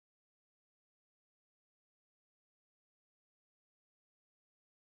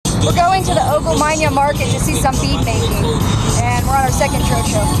We're going to the Ogomania market to see some bead making, and we're on our second trade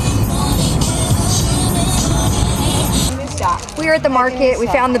show. We are at the market. We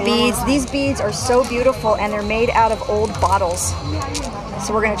found the beads. These beads are so beautiful, and they're made out of old bottles.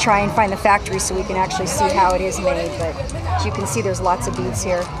 So we're going to try and find the factory so we can actually see how it is made. But as you can see, there's lots of beads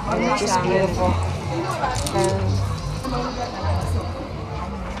here, and they're just beautiful.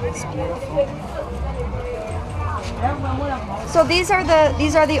 It's beautiful. So these are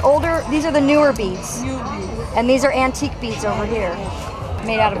the newer beads, and these are antique beads over here,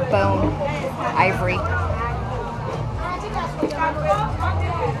 made out of bone, ivory.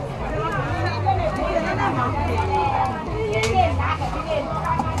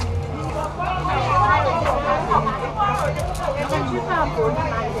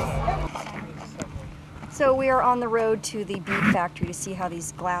 So we are on the road to the bead factory to see how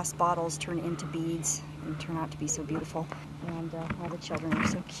these glass bottles turn into beads and turn out to be so beautiful. And all the children are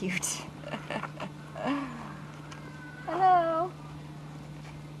so cute. Hello.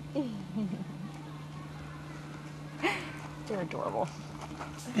 They're adorable.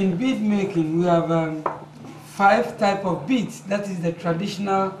 In bead making, we have 5 types of beads. That is the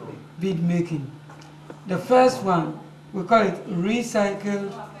traditional bead making. The first one, we call it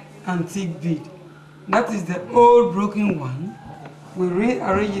recycled antique bead. That is the old broken one. We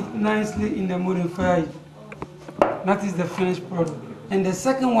rearrange it nicely in the molding fire. That is the finished product. And the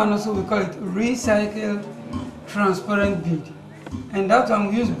second one also, we call it recycled transparent bead. And that one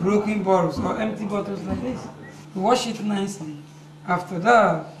we use broken bottles or empty bottles like this. We wash it nicely. After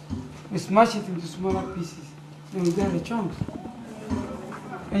that, we smash it into smaller pieces. And we get the chunks.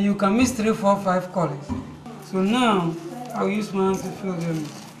 And you can mix 3, 4, 5 colors. So now, I'll use my hand to fill them.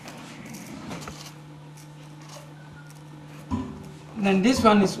 Then this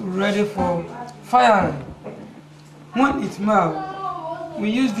one is ready for firing. When it melts, we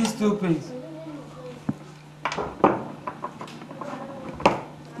use these 2 pins.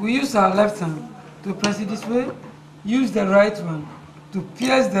 We use our left hand to press it this way. Use the right one to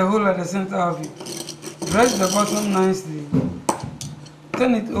pierce the hole at the center of it. Press the bottom nicely.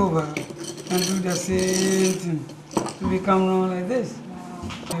 Turn it over and do the same thing to become round like this.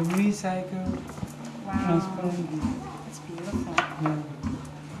 Wow. A recycled transparent bead. That's beautiful. Yeah.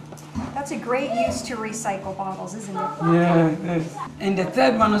 That's a great use to recycle bottles, isn't it? Yeah, yes. And the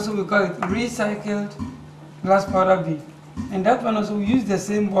third one also we call it recycled glass powder bead. And that one also we use the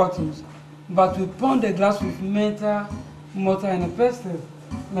same bottles, but we pound the glass with metal, mortar and a pestle,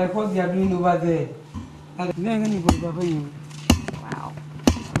 like what they are doing over there. Wow.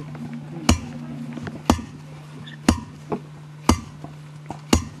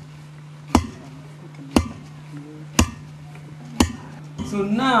 So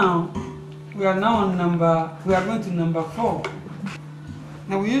now, we are going to number 4.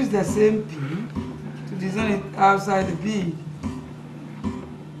 Now we use the same pin to design it outside the bead.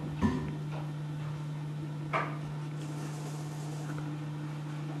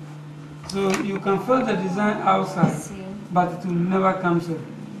 So you can fill the design outside, but it will never come so,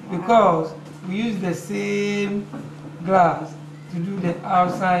 because we use the same glass to do the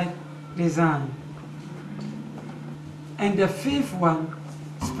outside design. And the 5th one,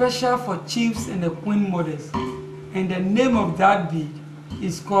 special for chiefs and the queen mothers. And the name of that bead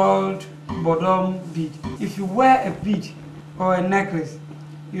is called Bodom bead. If you wear a bead or a necklace,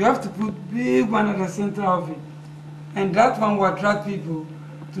 you have to put big one at the center of it. And that one will attract people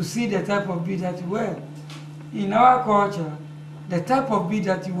to see the type of bead that you wear. In our culture, the type of bead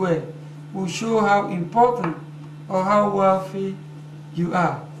that you wear will show how important or how wealthy you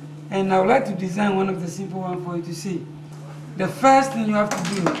are. And I would like to design one of the simple ones for you to see. The first thing you have to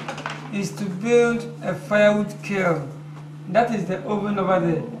do is to build a firewood kiln. That is the oven over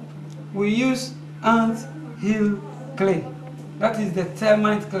there. We use ant hill clay. That is the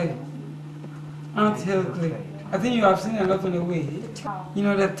termite clay. Ant hill clay. I think you have seen a lot on the way. You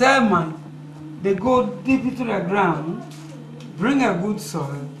know, the termite, they go deep into the ground, bring a good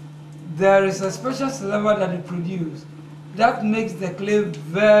soil. There is a special saliva that they produce that makes the clay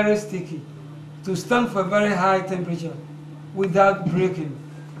very sticky to stand for a very high temperature without breaking.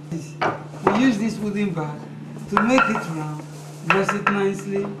 We use this wooden bar to make it round, dress it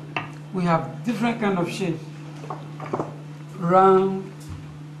nicely. We have different kind of shapes. Round,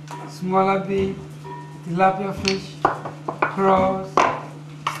 smaller bead, tilapia fish, cross,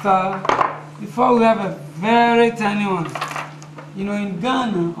 star. Before we have a very tiny one. You know, in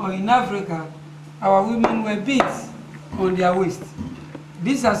Ghana or in Africa, our women wear beads on their waist.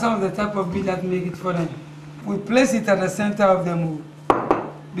 These are some of the type of beads that make it for them. We place it at the center of the mold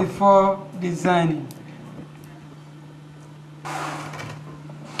before designing.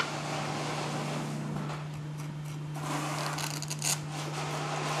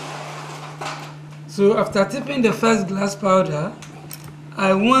 So after tipping the first glass powder,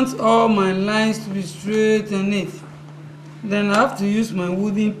 I want all my lines to be straight and neat. Then I have to use my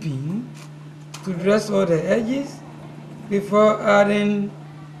wooden pin to dress all the edges before adding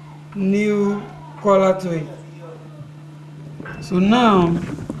new color to it. So now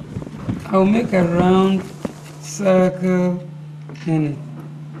I'll make a round circle in it.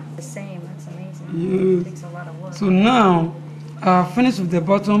 The same, that's amazing. Yeah. It takes a lot of work. So now I've finished with the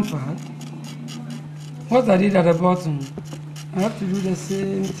bottom part. What I did at the bottom, I have to do the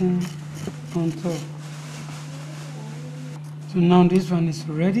same thing on top. So now this one is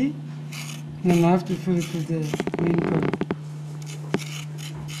ready. Then I have to fill it with the main color.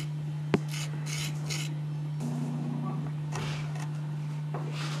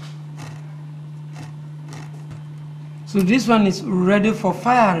 So this one is ready for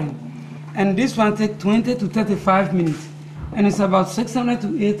firing. And this one takes 20 to 35 minutes. And it's about 600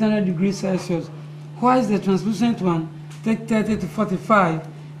 to 800 degrees Celsius. Whilst the translucent one takes 30 to 45,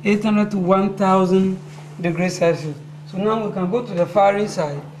 800 to 1000 degrees Celsius. So now we can go to the firing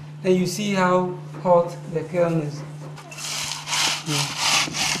side and you see how hot the kiln is. Yeah.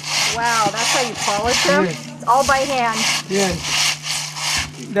 Wow, that's how you polish them? Yes. It's all by hand. Yes.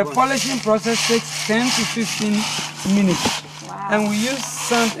 The polishing process takes 10 to 15 minutes. Wow. And we use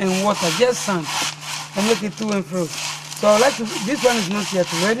sand and water, just sand, and make it to and fro. So I would like to, this one is not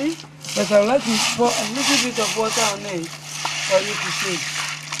yet ready, but I would like to pour a little bit of water on it for you to see.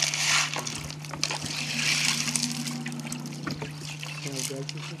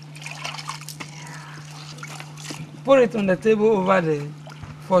 Put it on the table over there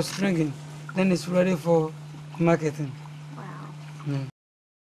for stringing, then it's ready for marketing.